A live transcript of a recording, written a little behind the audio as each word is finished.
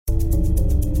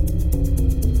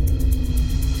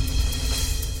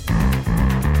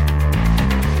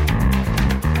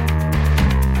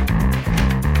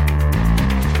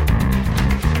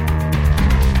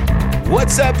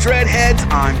What's up, Dreadheads?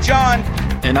 I'm John.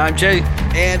 And I'm Jay.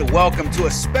 And welcome to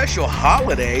a special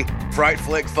holiday, Fright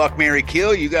Flick, Fuck, Marry,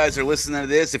 Kill. You guys are listening to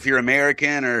this if you're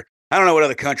American, or I don't know what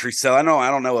other countries sell. I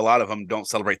don't know a lot of them don't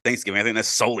celebrate Thanksgiving. I think that's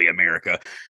solely America.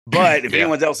 But if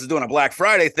anyone else is doing a Black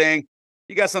Friday thing,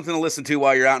 you got something to listen to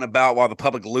while you're out and about, while the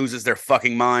public loses their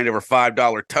fucking mind over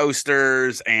 $5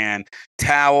 toasters and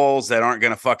towels that aren't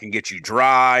going to fucking get you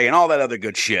dry and all that other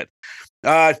good shit.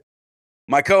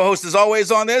 My co-host is always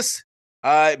on this,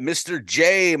 Mr.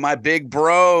 J, my big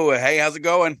bro. Hey, how's it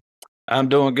going? I'm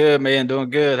doing good, man.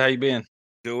 Doing good. How you been?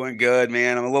 Doing good,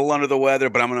 man. I'm a little under the weather,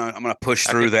 but I'm gonna push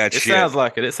through that shit. It sounds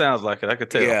like it. It sounds like it. I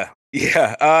could tell. Yeah.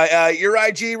 Your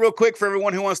IG, real quick, for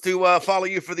everyone who wants to follow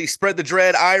you for the Spread the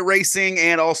Dread iRacing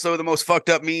and also the most fucked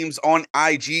up memes on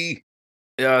IG.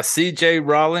 CJ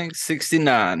Rawlings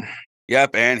 69.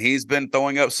 Yep, and he's been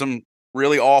throwing up some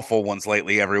really awful ones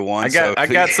lately, everyone. I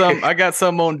got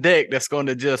some on deck that's going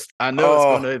to it's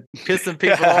going to piss some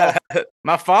people off.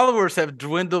 My followers have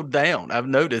dwindled down. I've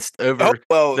noticed over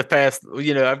the past,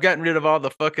 I've gotten rid of all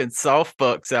the fucking soft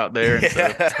fucks out there.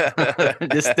 So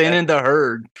just thinning the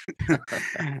herd.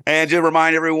 And to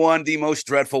remind everyone, the most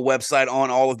dreadful website on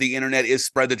all of the internet is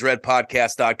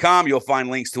spreadthedreadpodcast.com. You'll find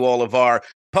links to all of our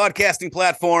podcasting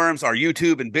platforms, our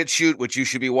YouTube and BitChute, which you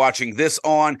should be watching this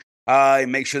on.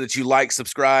 Make sure that you like,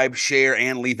 subscribe, share,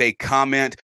 and leave a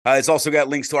comment. It's also got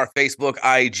links to our Facebook,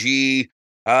 IG,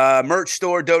 merch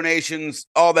store, donations,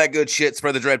 all that good shit,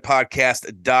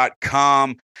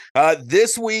 spreadthedreadpodcast.com.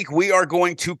 This week, we are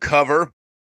going to cover,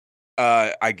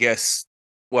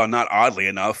 not oddly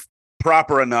enough,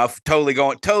 proper enough, totally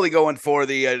going for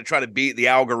the to try to beat the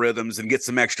algorithms and get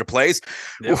some extra plays.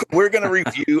 Yep. We're going to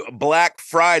review Black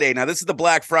Friday. Now, this is the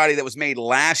Black Friday that was made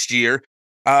last year.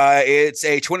 It's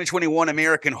a 2021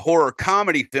 American horror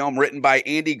comedy film written by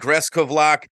Andy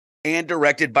Greskovlak and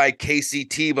directed by Casey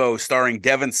Tebow, starring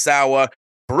Devon Sawa,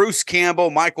 Bruce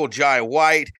Campbell, Michael Jai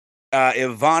White,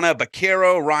 Ivana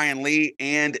Baquero, Ryan Lee,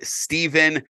 and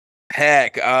Stephen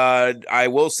Peck. I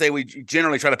will say we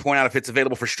generally try to point out if it's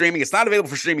available for streaming. It's not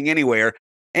available for streaming anywhere.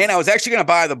 And I was actually going to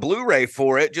buy the Blu-ray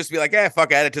for it, just to be like,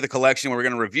 fuck, add it to the collection. We're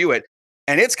going to review it.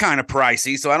 And it's kind of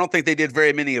pricey, so I don't think they did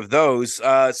very many of those.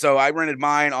 So I rented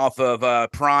mine off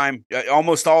of Prime.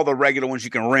 Almost all the regular ones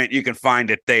you can rent, you can find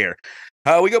it there.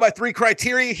 We go by 3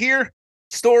 criteria here: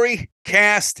 story,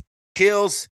 cast,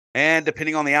 kills, and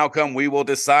depending on the outcome, we will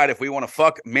decide if we want to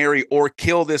fuck, marry, or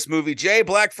kill this movie. Jay,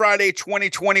 Black Friday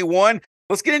 2021.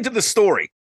 Let's get into the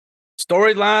story.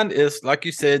 Storyline is, like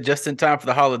you said, just in time for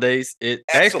the holidays. It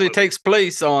actually takes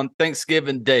place on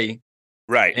Thanksgiving Day.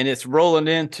 Right. And it's rolling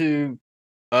into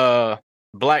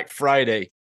Black Friday.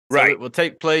 So right. It will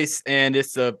take place, and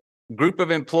it's a group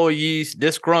of employees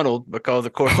disgruntled because,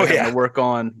 of course, they're going to work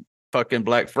on fucking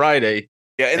Black Friday.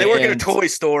 Yeah, and they work at a toy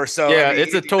store, so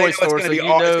it's a toy store, it's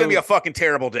going to be a fucking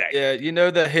terrible day. Yeah, you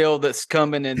know the hell that's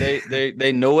coming, and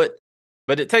they know it.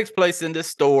 But it takes place in this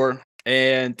store,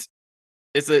 and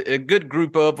it's a good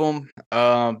group of them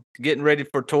getting ready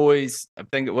for toys. I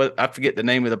forget the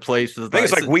name of the place. I think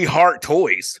it's like We Heart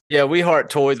Toys. Yeah, We Heart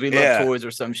Toys. We love toys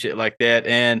or some shit like that.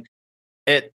 And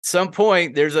at some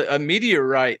point, there's a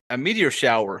meteor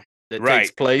shower that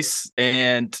takes place.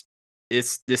 And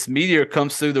this meteor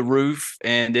comes through the roof,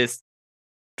 and it's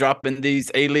dropping these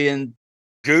alien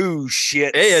goo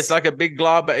shit. Yeah, it's like a big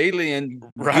glob of alien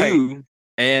goo.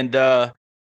 And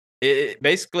it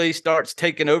basically starts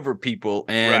taking over people,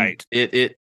 and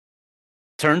it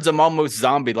turns them almost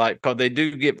zombie-like, because they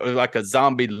do get like a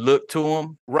zombie look to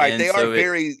them. Right, they are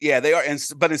they are.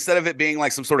 But instead of it being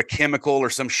like some sort of chemical or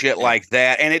some shit like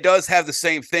that, and it does have the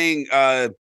same thing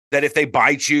that if they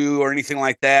bite you or anything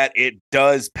like that, it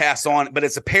does pass on. But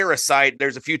it's a parasite.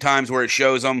 There's a few times where it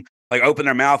shows them like open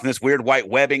their mouth, and this weird white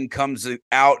webbing comes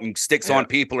out and sticks on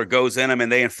people or goes in them,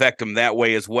 and they infect them that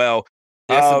way as well.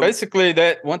 Yeah, so basically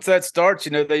once that starts,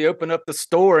 they open up the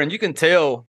store, and you can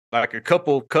tell like a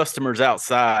couple customers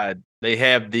outside, they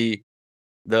have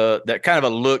that kind of a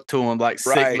look to them, like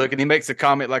sick look. And he makes a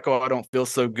comment like, "Oh, I don't feel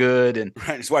so good." And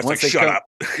his wife's like, "Shut up."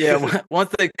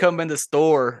 Once they come in the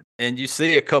store, and you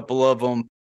see a couple of them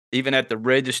even at the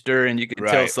register, and you can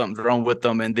tell something's wrong with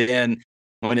them. And then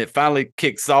when it finally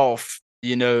kicks off,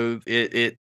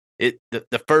 the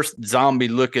first zombie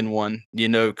looking one,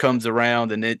 comes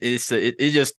around, and it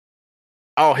just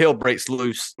all hell breaks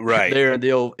loose there in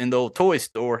the old toy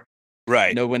store.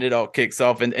 Right. When it all kicks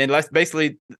off. And that's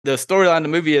basically the storyline of the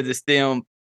movie is the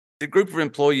group of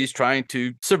employees trying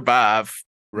to survive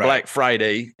Black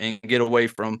Friday and get away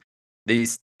from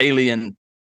these alien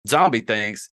zombie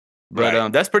things. But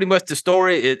that's pretty much the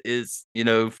story. It is,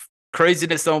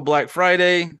 craziness on Black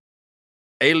Friday.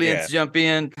 aliens jump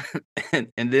in,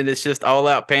 and then it's just all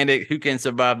out panic. Who can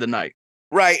survive the night?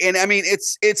 Right. And I mean,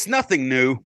 it's nothing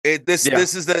new. This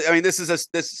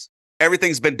is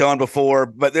everything's been done before,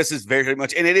 but this is very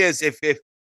much, and it is,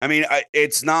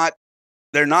 it's not,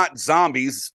 they're not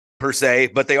zombies per se,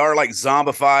 but they are like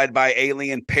zombified by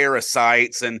alien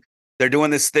parasites, and they're doing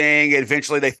this thing.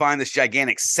 Eventually they find this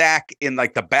gigantic sack in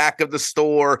like the back of the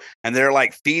store, and they're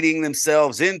like feeding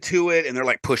themselves into it, and they're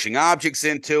like pushing objects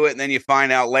into it. And then you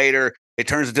find out later it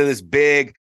turns into this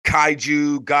big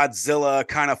kaiju Godzilla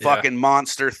kind of fucking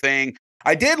monster thing.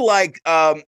 I did like,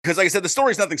 because like I said, the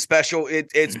story's nothing special.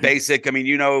 It's basic. I mean,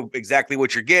 you know exactly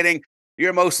what you're getting.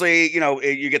 You're mostly,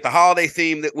 you get the holiday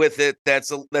theme with it.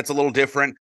 That's a little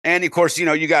different. And of course,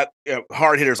 you got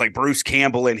hard hitters like Bruce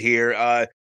Campbell in here.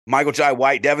 Michael Jai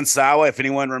White, Devon Sawa, if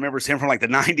anyone remembers him from like the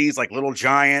 90s, like Little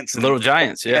Giants.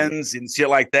 And shit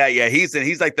like that. Yeah,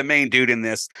 he's like the main dude in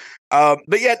this.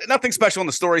 But yeah, nothing special on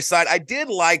the story side. I did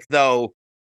like, though,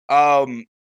 the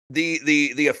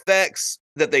effects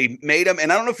that they made them.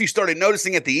 And I don't know if you started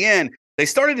noticing at the end, they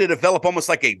started to develop almost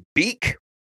like a beak.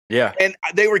 Yeah. And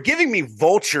they were giving me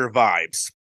Vulture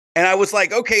vibes. And I was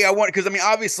like, okay, because I mean,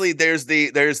 obviously there's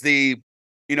the,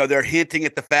 they're hinting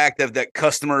at the fact that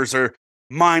customers are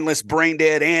mindless, brain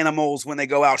dead animals when they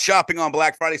go out shopping on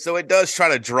Black Friday. So it does try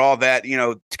to draw that,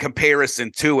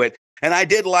 comparison to it. And I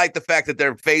did like the fact that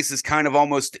their faces kind of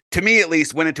almost, to me at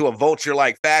least, went into a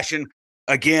Vulture-like fashion.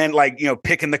 Again, like,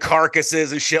 picking the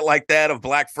carcasses and shit like that of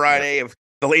Black Friday, of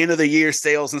the end of the year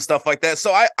sales and stuff like that.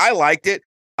 So I liked it.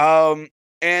 I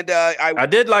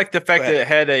did like the fact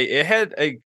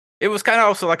that it was kind of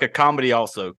also like a comedy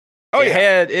also.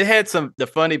 It had the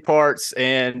funny parts.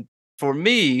 And for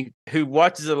me, who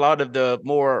watches a lot of the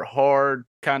more hard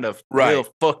kind of real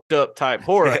fucked up type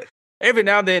horror, every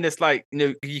now and then it's like,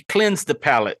 you cleanse the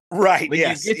palate. Right. Like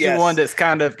you get you one that's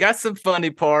kind of got some funny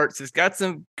parts. It's got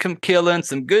some killing,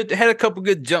 had a couple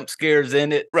good jump scares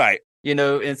in it. Right.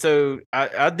 And so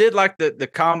I did like the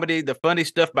comedy, the funny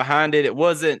stuff behind it. It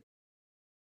wasn't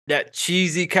that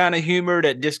cheesy kind of humor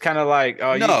that just kind of like,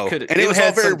 no. And it was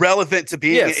all very relevant to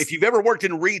being. Yes. If you've ever worked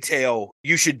in retail,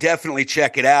 you should definitely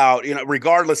check it out,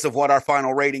 regardless of what our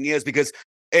final rating is, because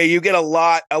you get a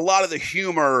lot of the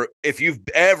humor if you've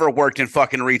ever worked in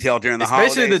fucking retail during the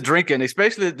holidays. Especially the drinking,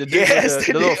 especially the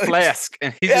little flask.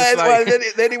 And he's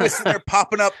then he was sitting there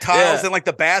popping up tiles in like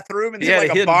the bathroom, and then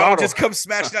like a bottle just comes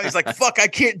smashing down. He's like, fuck, I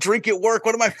can't drink at work.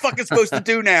 What am I fucking supposed to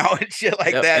do now? And shit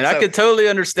like that. And I could totally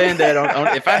understand that.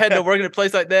 If I had to work in a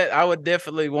place like that, I would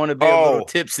definitely want to be a little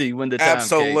tipsy when the time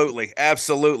came.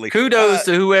 Absolutely. Kudos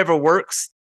to whoever works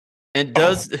and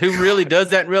who really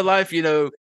does that in real life.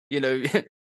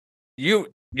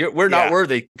 We're not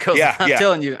worthy, because I'm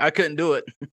telling you, I couldn't do it.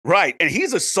 Right. And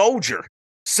he's a soldier.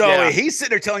 So he's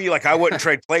sitting there telling you, like, I wouldn't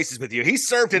trade places with you. He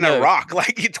served in Iraq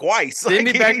like twice. Send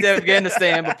me back to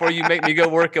Afghanistan before you make me go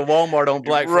work at Walmart on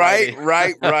Black Friday.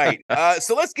 Right.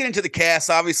 So let's get into the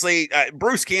cast. Obviously,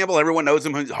 Bruce Campbell, everyone knows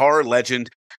him, he's a horror legend.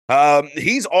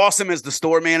 He's awesome as the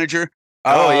store manager.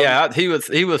 He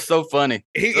was so funny.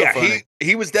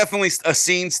 He was definitely a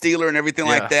scene stealer and everything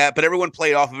like that, but everyone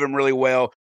played off of him really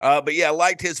well. But yeah,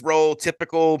 liked his role.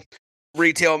 Typical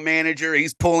retail manager.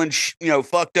 He's pulling,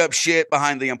 fucked up shit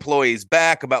behind the employee's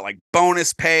back about like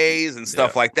bonus pays and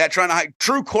stuff like that. Trying to hide,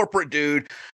 true corporate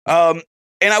dude. And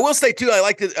I will say too, I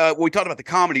liked it. We talked about the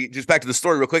comedy. Just back to the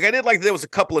story real quick. I did like there was a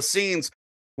couple of scenes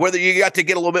where you got to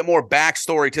get a little bit more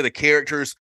backstory to the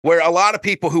characters. Where a lot of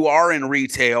people who are in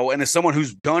retail, and as someone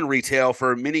who's done retail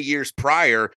for many years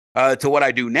prior to what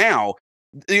I do now.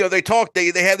 They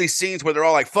have these scenes where they're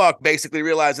all like, fuck, basically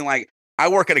realizing like, I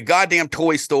work at a goddamn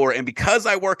toy store, and because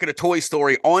I work at a toy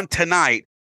store on tonight,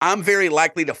 I'm very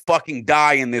likely to fucking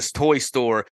die in this toy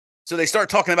store. So they start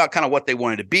talking about kind of what they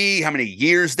wanted to be, how many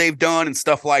years they've done and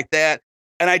stuff like that.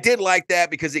 And I did like that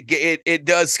because it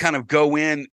does kind of go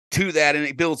in to that, and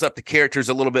it builds up the characters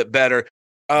a little bit better.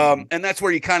 And that's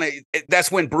where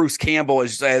that's when Bruce Campbell,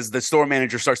 as the store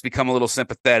manager, starts to become a little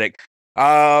sympathetic.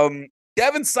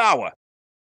 Devon Sawa.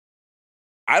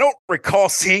 I don't recall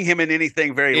seeing him in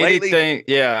anything lately.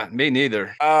 Yeah, me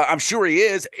neither. I'm sure he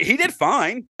is. He did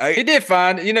fine. He did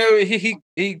fine.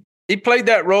 He played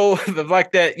that role of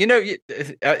like that.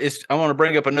 I want to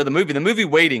bring up another movie, the movie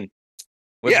Waiting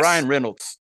with Ryan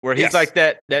Reynolds, where he's like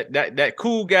that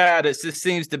cool guy that just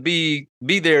seems to be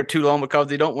there too long because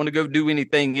they don't want to go do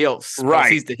anything else.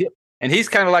 Right. He's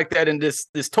kind of like that in this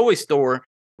toy store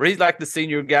where he's like the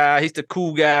senior guy. He's the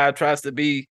cool guy, tries to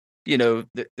be the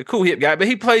cool hip guy, but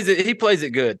he plays it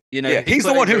good. He's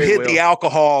the one who hid the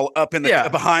alcohol up in the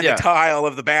behind the tile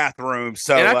of the bathroom.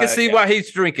 So and I can see why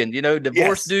he's drinking.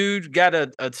 Divorced dude, got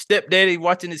a stepdaddy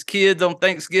watching his kids on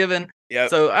Thanksgiving. Yeah.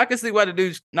 So I can see why the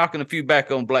dude's knocking a few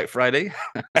back on Black Friday.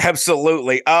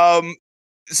 Absolutely.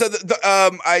 So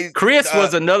Chris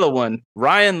was another one.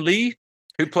 Ryan Lee,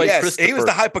 who played Christopher. He was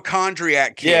the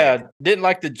hypochondriac kid. Yeah, didn't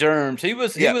like the germs. He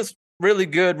was really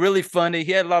good, really funny.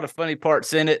 He had a lot of funny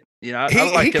parts in it. He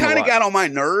kind of got on my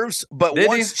nerves, but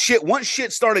once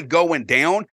shit started going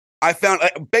down, I found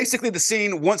basically the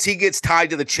scene once he gets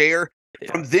tied to the chair.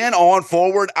 Yeah. From then on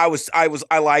forward, I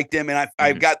liked him, and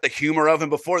I got the humor of him.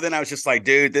 Before then, I was just like,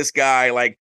 dude, this guy,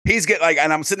 like, he's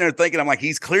and I'm sitting there thinking, I'm like,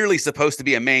 he's clearly supposed to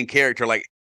be a main character. Like,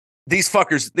 these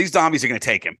fuckers, these zombies are going to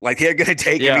take him. Like, they're going to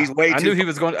take him. He's way too.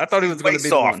 I thought he was going to be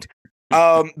soft.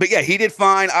 But yeah, he did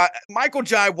fine. Michael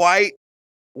Jai White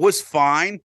was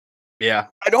fine. Yeah,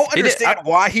 I don't understand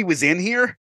why he was in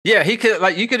here. Yeah, he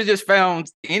could you could have just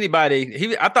found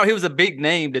anybody. I thought he was a big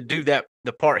name to do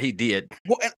the part he did.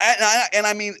 Well, and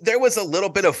I mean, there was a little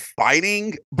bit of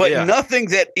fighting, but nothing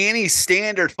that any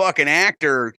standard fucking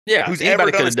actor who's ever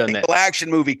done a single action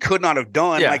movie could not have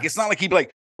done. Yeah. Like, it's not like he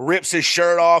rips his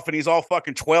shirt off and he's all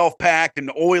fucking 12-packed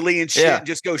and oily and shit and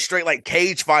just goes straight like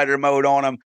cage fighter mode on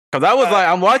him. Because I was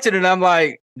I'm watching it and I'm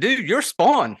like, dude, you're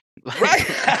Spawn.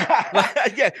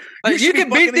 Right. You can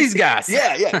beat these guys.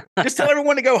 Yeah. Just tell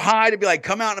everyone to go hide and be like,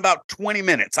 come out in about 20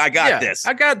 minutes. I got this.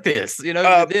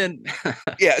 Then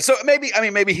so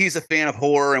maybe he's a fan of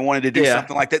horror and wanted to do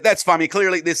something like that. That's fine. I mean,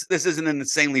 clearly this isn't an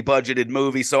insanely budgeted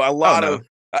movie. So a lot of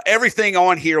everything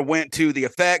on here went to the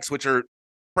effects, which are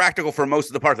practical for most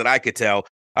of the part that I could tell.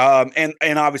 And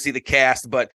obviously the cast,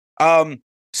 but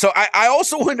so I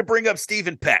also wanted to bring up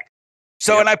Stephen Peck.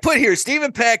 So, and I put here,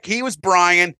 Stephen Peck, he was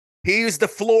Brian. He was the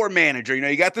floor manager.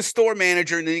 You got the store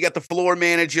manager, and then you got the floor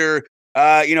manager.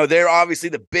 They're obviously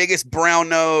the biggest brown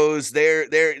nose.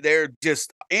 They're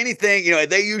just anything.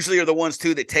 They usually are the ones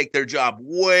too that take their job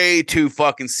way too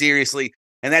fucking seriously,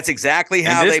 and that's exactly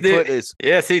how they put this.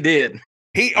 Yes, he did.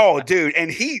 Dude,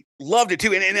 and he loved it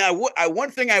too. And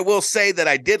one thing I will say that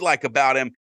I did like about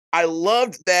him, I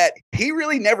loved that he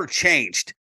really never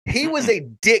changed. He was a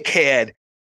dickhead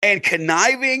and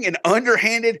conniving and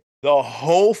underhanded the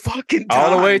whole fucking time.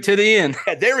 All the way to the end.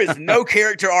 There is no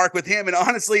character arc with him. And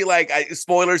honestly,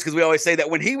 spoilers, because we always say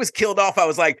that when he was killed off, I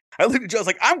looked at Joe, I was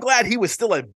like, I'm glad he was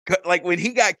still when he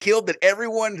got killed, that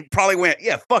everyone probably went,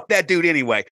 yeah, fuck that dude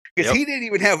anyway. Because he didn't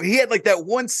even he had like that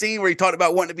one scene where he talked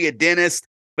about wanting to be a dentist,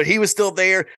 but he was still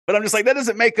there. But I'm just like, that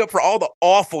doesn't make up for all the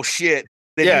awful shit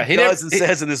that he does and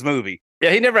says in this movie. Yeah,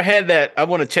 he never had that I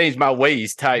want to change my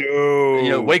ways type,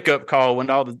 wake up call when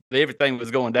everything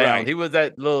was going down. Right. He was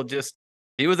that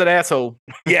he was an asshole.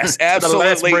 Yes, absolutely. The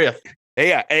last breath.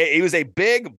 Yeah, he was a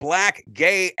big black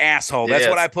gay asshole. That's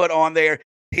what I put on there.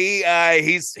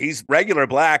 He's regular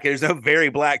black. There's no very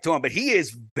black to him, but he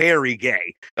is very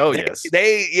gay. Oh, yes.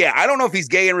 I don't know if he's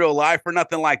gay in real life or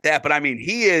nothing like that, but I mean,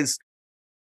 he is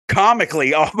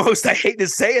comically almost, I hate to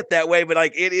say it that way, but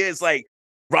it is like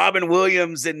Robin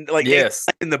Williams and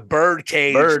in the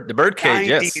Birdcage. The Birdcage,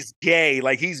 yes. He's gay.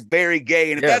 Like, he's very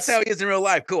gay. And if that's how he is in real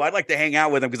life, cool. I'd like to hang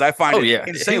out with him because I find it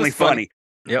insanely funny.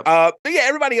 Yep. But yeah,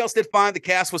 everybody else did fine. The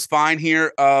cast was fine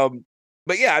here.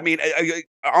 But yeah, I mean,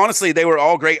 honestly, they were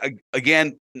all great.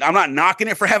 Again, I'm not knocking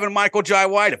it for having Michael Jai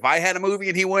White. If I had a movie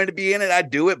and he wanted to be in it,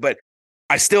 I'd do it. But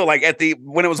I still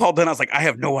when it was all done, I was like, I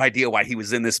have no idea why he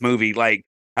was in this movie. Like,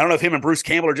 I don't know if him and Bruce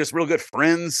Campbell are just real good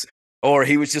friends, or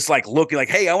he was just looking like,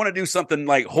 hey, I want to do something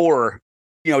like horror.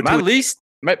 Probably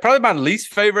my least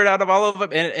favorite out of all of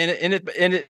them,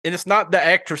 and it's not the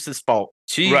actress's fault.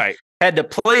 She had to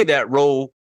play that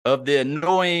role of the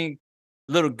annoying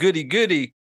little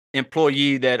goody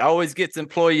employee that always gets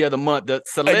employee of the month. The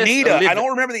Celeste Anita. Oliva. I don't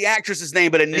remember the actress's name,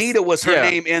 but Anita was her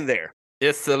name in there.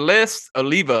 It's Celeste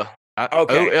Oliva.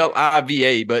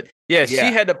 Oliva. But she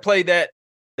had to play that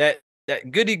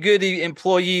goody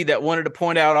employee that wanted to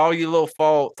point out all your little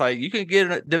faults. Like, you can get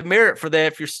a demerit for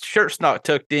that if your shirt's not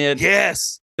tucked in.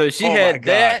 Yes. So she had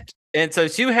that. And so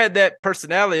she had that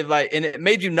personality of and it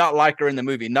made you not like her in the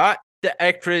movie. Not the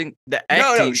acting.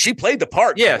 No, she played the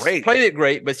part. Yes, great. Played it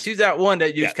great, but she's that one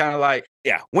that you just kind of like.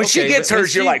 Yeah, when she gets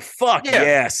hers, you're like, fuck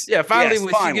yes. Yeah, finally,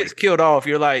 when she gets killed off,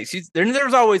 you're like,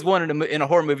 there's always one in a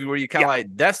horror movie where you kind of like,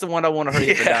 that's the one I want to hurry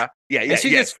up and die. Yeah, and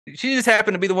she just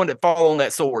happened to be the one that fall on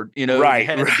that sword, right? It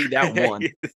had to be that one.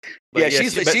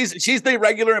 She's the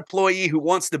regular employee who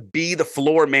wants to be the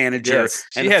floor manager,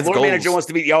 and the floor manager wants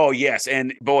to be. Oh yes,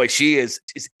 and boy, she just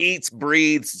eats,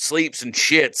 breathes, sleeps, and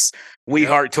shits We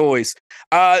Heart Toys.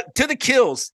 To the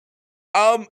kills.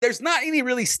 There's not any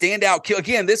really standout kill.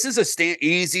 Again, this is a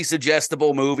easy,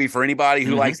 suggestible movie for anybody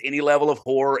who likes any level of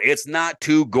horror. It's not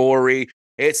too gory.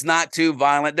 It's not too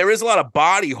violent. There is a lot of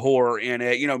body horror in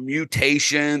it,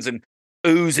 mutations and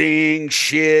oozing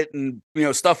shit and,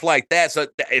 stuff like that. So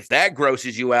if that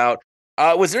grosses you out,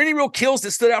 was there any real kills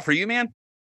that stood out for you, man?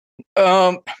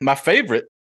 My favorite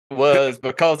was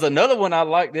because another one I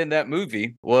liked in that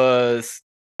movie was,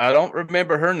 I don't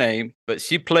remember her name, but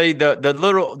she played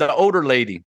the older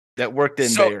lady that worked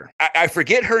in there. I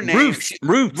forget her name.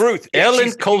 Ruth. Yeah,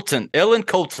 Ellen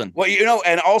Colton. Well,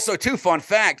 and also too, fun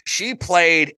fact, she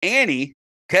played Annie,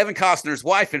 Kevin Costner's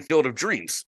wife in Field of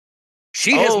Dreams.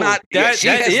 She has not. That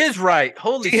is right.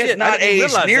 Holy shit! She has not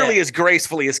aged nearly as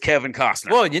gracefully as Kevin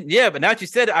Costner. Well, yeah, but now that you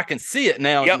said it, I can see it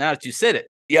now. Yep. Now that you said it,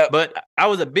 yeah. But I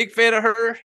was a big fan of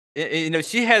her.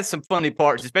 She had some funny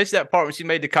parts, especially that part when she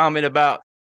made the comment about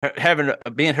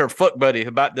being her fuck buddy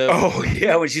about the. Oh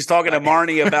yeah, when she's talking to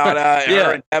Marnie about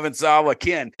her and Evan Sawa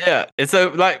Ken. Yeah, and so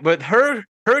but her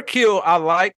kill I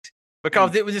liked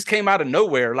because it just came out of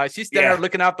nowhere. Like she's standing there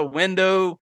looking out the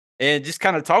window and just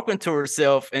kind of talking to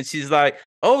herself, and she's like,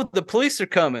 "Oh, the police are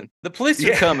coming. The police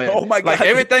are coming. Oh my god, like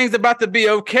everything's about to be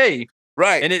okay."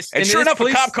 Right, and sure enough,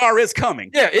 a cop car is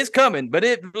coming. Yeah, it's coming, but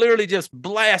it literally just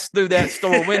blasts through that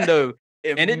store window.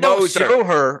 And it don't show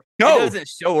her. No. It doesn't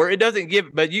show her. It doesn't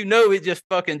give, but it just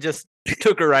fucking just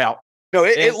took her out. No,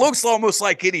 it looks almost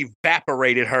like it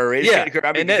evaporated her. It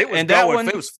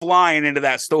was flying into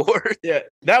that store. Yeah,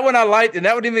 that one I liked, and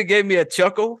that one even gave me a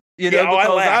chuckle. I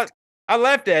laughed. I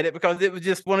laughed at it because it was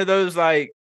just one of those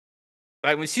like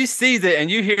when she sees it and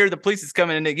you hear the police is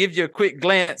coming and it gives you a quick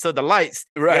glance of the lights.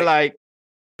 Right, you're like,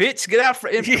 bitch, get out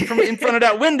from in front of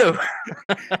that window.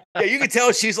 Yeah, you can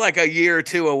tell she's like a year or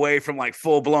two away from like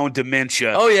full blown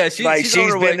dementia. Oh yeah, she's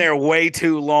been there way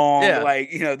too long. Yeah. Like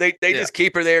they just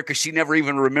keep her there because she never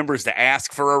even remembers to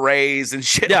ask for a raise and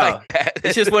shit like that.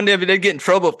 It's just one day they get in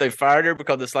trouble if they fired her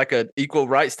because it's like an equal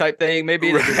rights type thing.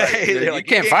 Maybe right. You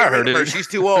can't fire her, dude. She's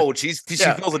too old. She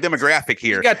fills a demographic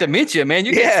here. You got dementia, man.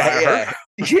 You can't fire her.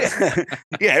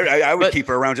 Yeah, I would keep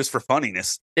her around just for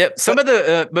funniness. Yep. Some of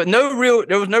the, but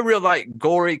there was no real like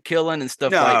gory killing and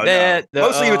stuff like that.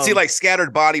 Mostly you would see like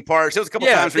scattered body parts. There was a couple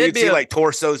times where you'd see like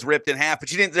torsos ripped in half,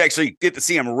 but you didn't actually get to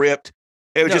see them ripped.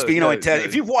 It would just be,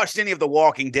 if you've watched any of The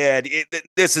Walking Dead,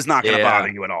 this is not going to bother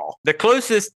you at all. The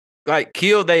closest like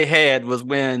kill they had was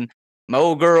when my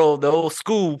old girl, the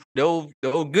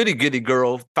old goody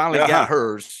girl finally got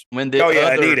hers. When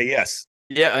Anita, yes.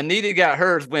 Yeah, Anita got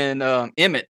hers when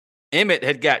Emmett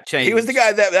had got changed. He was the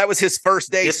guy that was his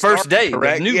first day. His first day,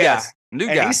 correct? New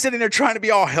guy. He's sitting there trying to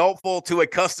be all helpful to a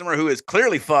customer who is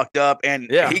clearly fucked up, and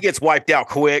he gets wiped out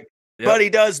quick. Yep. But he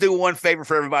does do one favor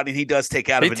for everybody, and he does take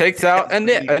out. He takes out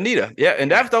Anita. Yeah, and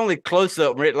that's the only close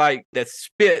up where it that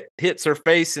spit hits her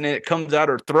face and then it comes out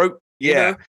her throat.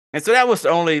 Yeah, and so that was the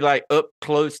only like up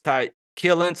close type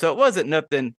killing. So it wasn't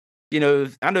nothing. I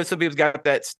know some people got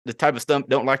the type of stomach,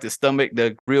 don't like the stomach,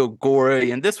 the real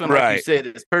gory. And this one, like you said,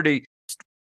 is pretty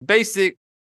basic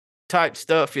type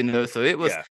stuff, so it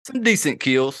was some decent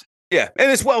kills. Yeah. And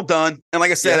it's well done. And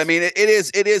like I said, I mean, it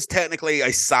is technically a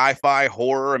sci-fi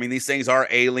horror. I mean, these things are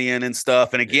alien and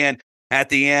stuff. And again, at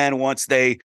the end, once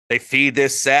they feed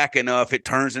this sack enough, it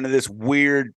turns into this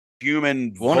weird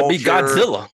human want to be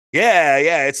Godzilla.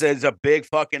 Yeah, it's a big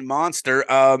fucking monster.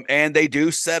 And they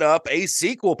do set up a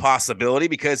sequel possibility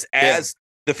because as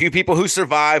the few people who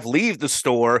survive leave the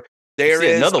store, there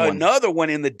is another one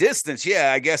in the distance.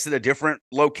 Yeah, I guess at a different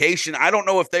location. I don't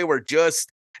know if they were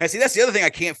just. And see, that's the other thing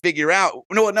I can't figure out.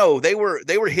 No, they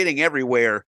were hitting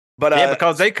everywhere. But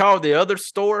because they called the other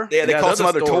store. Yeah, they called some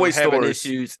other toy stores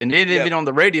issues, and then even on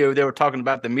the radio they were talking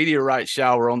about the meteorite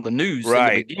shower on the news in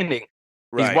the beginning.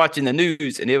 He's watching the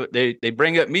news, and they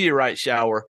bring up meteorite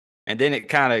shower, and then it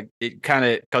kind of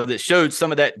because it showed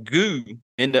some of that goo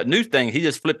in the news thing.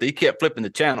 He kept flipping the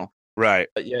channel. Right.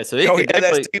 But yeah. So that's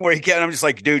where he kept. I'm just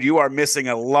like, dude, you are missing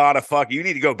a lot of fuck. You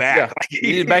need to go back. Yeah, like, you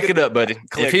need to back it up, buddy.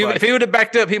 If he would have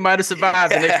backed up, he might have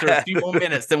survived an extra few more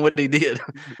minutes than what he did.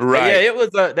 Right. It was.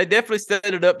 They definitely set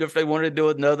it up if they wanted to do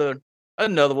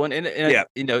another one, and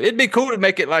it'd be cool to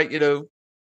make it like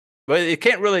but it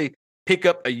can't really pick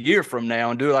up a year from now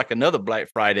and do like another Black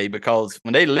Friday because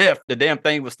when they left, the damn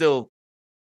thing was still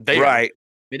there. Right.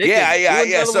 I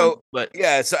mean, So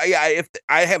if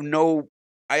I have no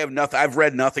nothing. I've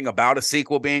read nothing about a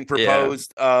sequel being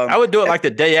proposed. I would do it like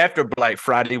the day after Black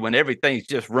Friday when everything's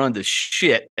just run to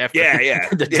shit after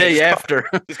the day after.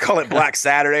 Just call it Black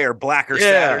Saturday or Blacker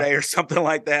Saturday or something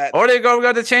like that. Or they're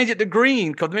going to change it to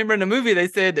green, because remember in the movie they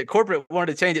said that corporate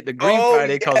wanted to change it to Green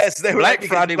Friday because Black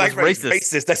Friday was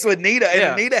racist. That's what Anita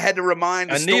and Anita had to remind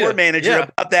the store manager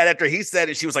about that after he said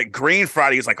it. She was like, Green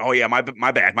Friday. He's like, oh yeah, my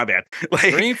bad.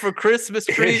 Like, green for Christmas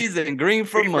trees and green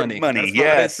for money. That's what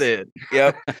I said.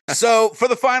 Yep. So for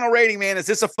the final rating, man, is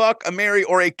this a fuck, a marry,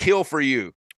 or a kill for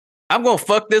you? I'm gonna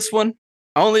fuck this one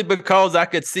only because I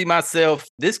could see myself.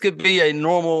 This could be a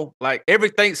normal, like every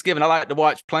Thanksgiving, I like to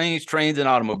watch planes, trains, and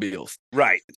automobiles.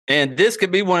 Right. And this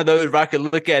could be one of those where I could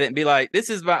look at it and be like,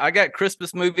 I got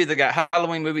Christmas movies, I got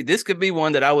Halloween movies. This could be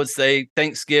one that I would say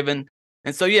Thanksgiving.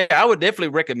 And so, yeah, I would definitely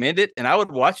recommend it. And I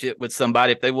would watch it with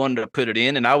somebody if they wanted to put it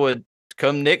in. And I would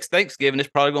come next Thanksgiving. It's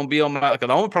probably going to be on my,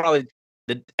 because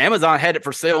the Amazon had it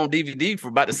for sale on DVD for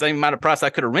about the same amount of price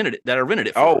I could have rented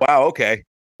it, for. Oh, wow. Okay.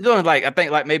 It's only I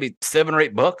think maybe $7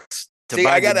 or $8 to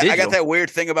buy. I got that weird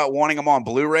thing about wanting them on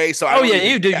Blu-ray. So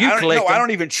you do. You collect them. I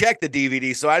don't even check the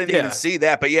DVD, so I didn't even see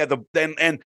that. But yeah,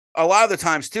 and a lot of the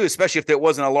times too, especially if it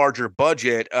wasn't a larger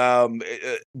budget,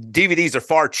 DVDs are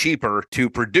far cheaper to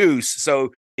produce.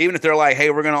 So even if they're like, hey,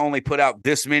 we're going to only put out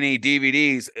this many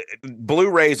DVDs,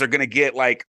 Blu-rays are going to get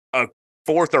like a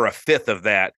fourth or a fifth of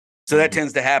that. So that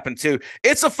tends to happen too.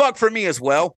 It's a fuck for me as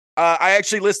well. I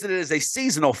actually listed it as a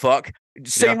seasonal fuck.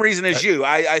 Same reason as you.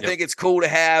 I think it's cool to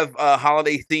have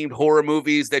holiday themed horror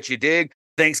movies that you dig.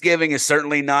 Thanksgiving has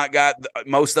certainly not got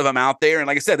most of them out there. And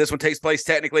like I said, this one takes place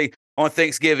technically on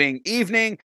Thanksgiving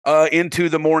evening into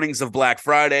the mornings of Black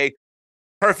Friday.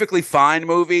 Perfectly fine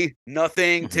movie.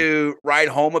 Nothing to write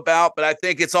home about. But I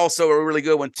think it's also a really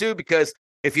good one too, because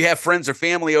if you have friends or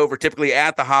family over typically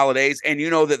at the holidays and you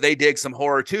know that they dig some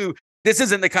horror too, this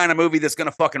isn't the kind of movie that's going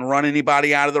to fucking run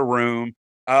anybody out of the room.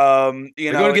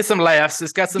 You're going to get some laughs.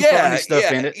 It's got some funny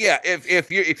stuff in it. Yeah.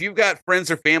 If you've got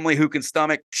friends or family who can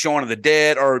stomach Shaun of the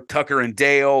Dead or Tucker and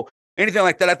Dale, anything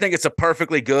like that, I think it's a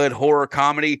perfectly good horror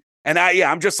comedy. And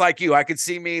I'm just like you. I could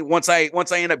see me once I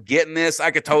end up getting this,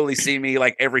 I could totally see me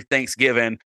like every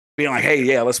Thanksgiving being like, hey,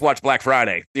 yeah, let's watch Black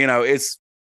Friday. It's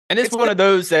one of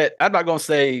those that I'm not going to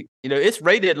say, it's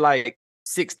rated like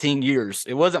 16 years.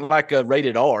 It wasn't like a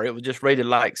rated R. It was just rated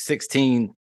like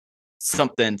 16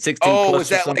 something, 16 plus. Is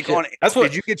that like on? That's what?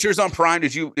 Did you get yours on Prime?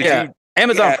 Did you?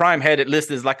 Amazon Prime had it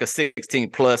listed as like a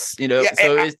 16 plus.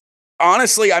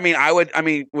 Honestly, I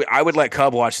would let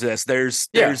Cub watch this. There's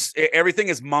everything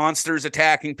is monsters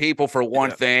attacking people for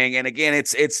one thing, and again,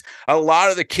 it's a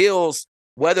lot of the kills.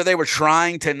 Whether they were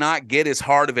trying to not get as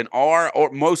hard of an R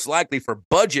or most likely for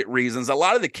budget reasons, a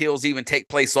lot of the kills even take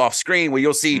place off screen where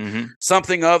you'll see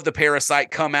something of the parasite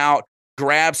come out,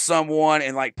 grab someone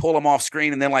and like pull them off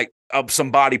screen. And then like some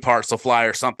body parts will fly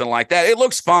or something like that. It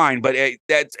looks fine, but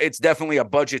it's definitely a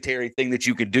budgetary thing that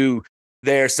you could do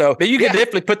there. So, but you can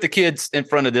definitely put the kids in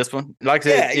front of this one. Like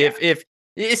I said, if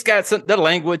it's got the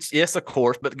language, yes, of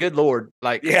course, but good Lord,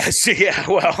 like,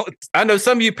 well, I know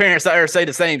some of you parents out there say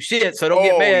the same shit, so don't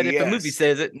get mad if the movie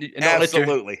says it.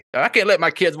 Absolutely. I can't let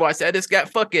my kids watch that. It's got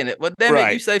fuck in it. Well, damn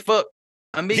it, you say fuck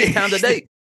a million times a day.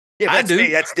 Yeah, I do.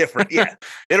 Me. That's different. Yeah,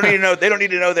 they don't need to know. They don't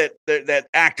need to know that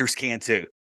actors can too.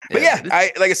 But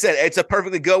like I said, it's a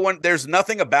perfectly good one. There's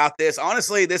nothing about this.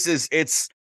 Honestly, it's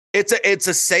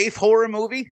a safe horror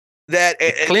movie. That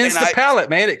it cleans the palate,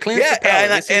 man. It cleans the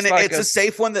palate. And it's a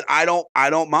safe one that I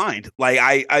don't mind. Like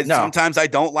I sometimes I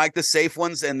don't like the safe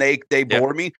ones, and they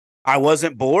bore me. I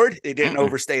wasn't bored. It didn't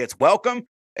overstay its welcome.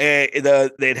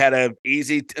 They'd had a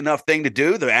easy enough thing to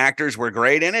do. The actors were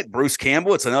great in it. Bruce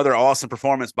Campbell, it's another awesome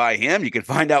performance by him. You can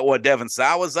find out what Devon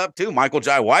Sawa was up to. Michael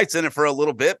Jai White's in it for a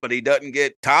little bit, but he doesn't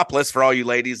get topless for all you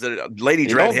ladies that lady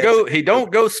dreadheads. He don't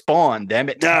go Spawn, damn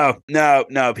it.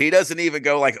 No. He doesn't even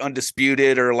go like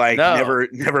Undisputed or like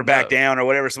never back down or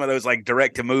whatever. Some of those like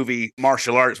direct to movie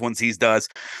martial arts ones he does.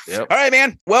 Yep. All right,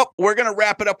 man. Well, we're gonna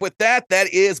wrap it up with that. That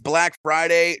is Black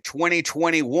Friday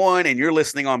 2021, and you're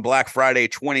listening on Black Friday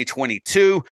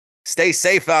 2022. Stay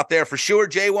safe out there for sure.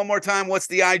 Jay, one more time, what's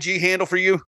the IG handle for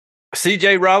you?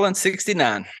 CJ Rollins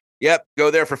 69. Yep,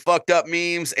 go there for fucked up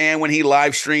memes and when he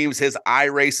live streams his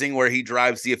iRacing where he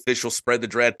drives the official Spread the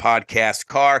Dread podcast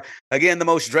car. Again, the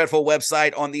most dreadful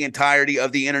website on the entirety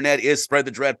of the internet is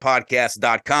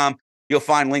spreadthedreadpodcast.com. You'll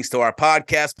find links to our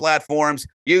podcast platforms,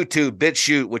 YouTube,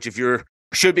 BitChute, which if you're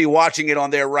should be watching it on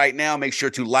there right now. Make sure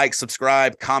to like,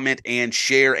 subscribe, comment, and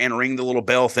share, and ring the little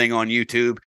bell thing on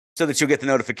YouTube so that you'll get the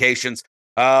notifications.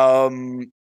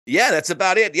 That's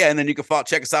about it. Yeah, and then you can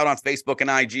check us out on Facebook and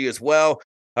IG as well.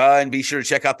 And be sure to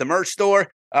check out the merch store.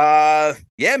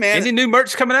 Yeah, man. Any new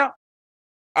merch coming out?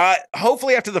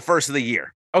 Hopefully after the first of the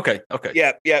year. Okay.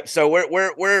 Yeah. So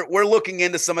we're looking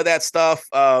into some of that stuff.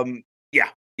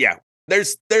 Yeah.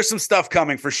 There's some stuff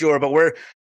coming for sure, but we're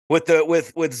with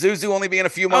Zuzu only being a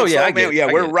few months old, man.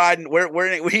 Yeah, we're riding.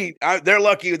 They're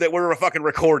lucky that we're fucking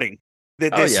recording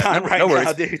this time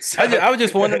now, dude. So, I was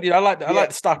just wondering. I like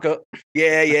to stock up.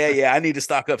 Yeah. I need to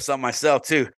stock up some myself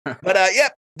too. But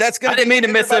that's gonna. I didn't mean to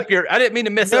mess up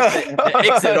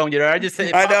the exit on you there. I just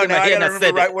said I know. I gotta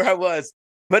remember right where I was.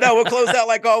 But no, we'll close out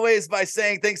like always by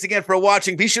saying thanks again for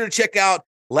watching. Be sure to check out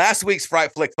last week's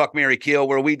Fright Flick Fuck, Marry, Kill,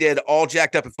 where we did All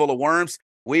Jacked Up and Full of Worms.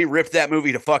 We ripped that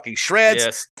movie to fucking shreds.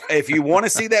 Yes. If you want to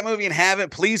see that movie and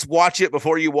haven't, please watch it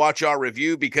before you watch our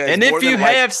review. Because if you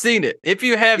have seen it,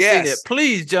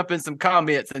 please jump in some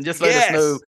comments and just let us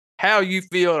know how you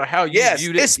feel or how you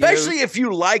viewed it. Especially if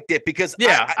you liked it, because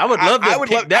I would love to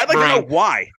I'd like to know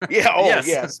why. Yeah.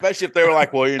 Especially if they were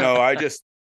like, well,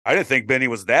 I didn't think Benny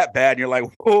was that bad. And you're like,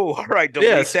 whoa, all right,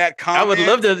 delete that comment. I would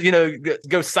love to,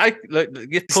 go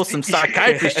pull some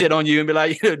psychiatry shit on you and be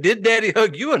like, did Daddy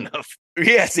hug you enough?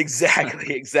 Yes,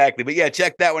 exactly. But yeah,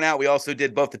 check that one out. We also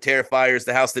did both the Terrifiers,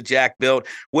 the house that Jack built,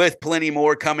 with plenty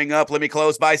more coming up. Let me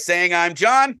close by saying I'm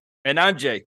John. And I'm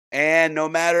Jay. And no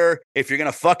matter if you're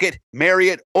going to fuck it, marry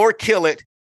it, or kill it,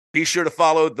 be sure to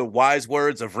follow the wise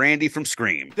words of Randy from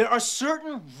Scream. There are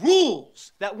certain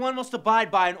rules that one must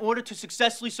abide by in order to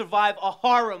successfully survive a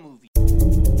horror movie.